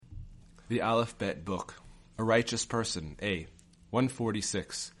The Aleph-Bet book. A righteous person. A.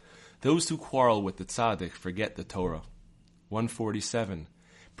 146. Those who quarrel with the tzaddik forget the Torah. 147.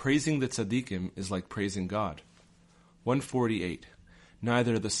 Praising the tzaddikim is like praising God. 148.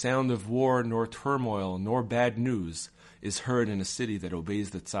 Neither the sound of war nor turmoil nor bad news is heard in a city that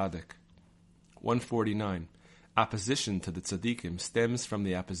obeys the tzaddik. 149. Opposition to the tzaddikim stems from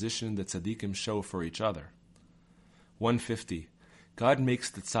the opposition the tzaddikim show for each other. 150. God makes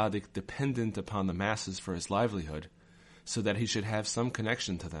the tzaddik dependent upon the masses for his livelihood, so that he should have some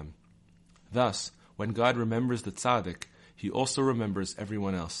connection to them. Thus, when God remembers the tzaddik, he also remembers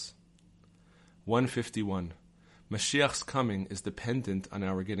everyone else. 151. Mashiach's coming is dependent on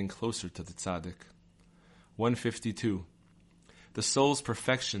our getting closer to the tzaddik. 152. The soul's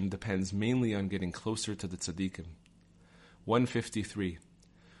perfection depends mainly on getting closer to the tzaddikim. 153.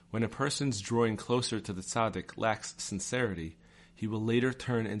 When a person's drawing closer to the tzaddik lacks sincerity, he will later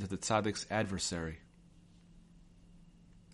turn into the tzaddik's adversary.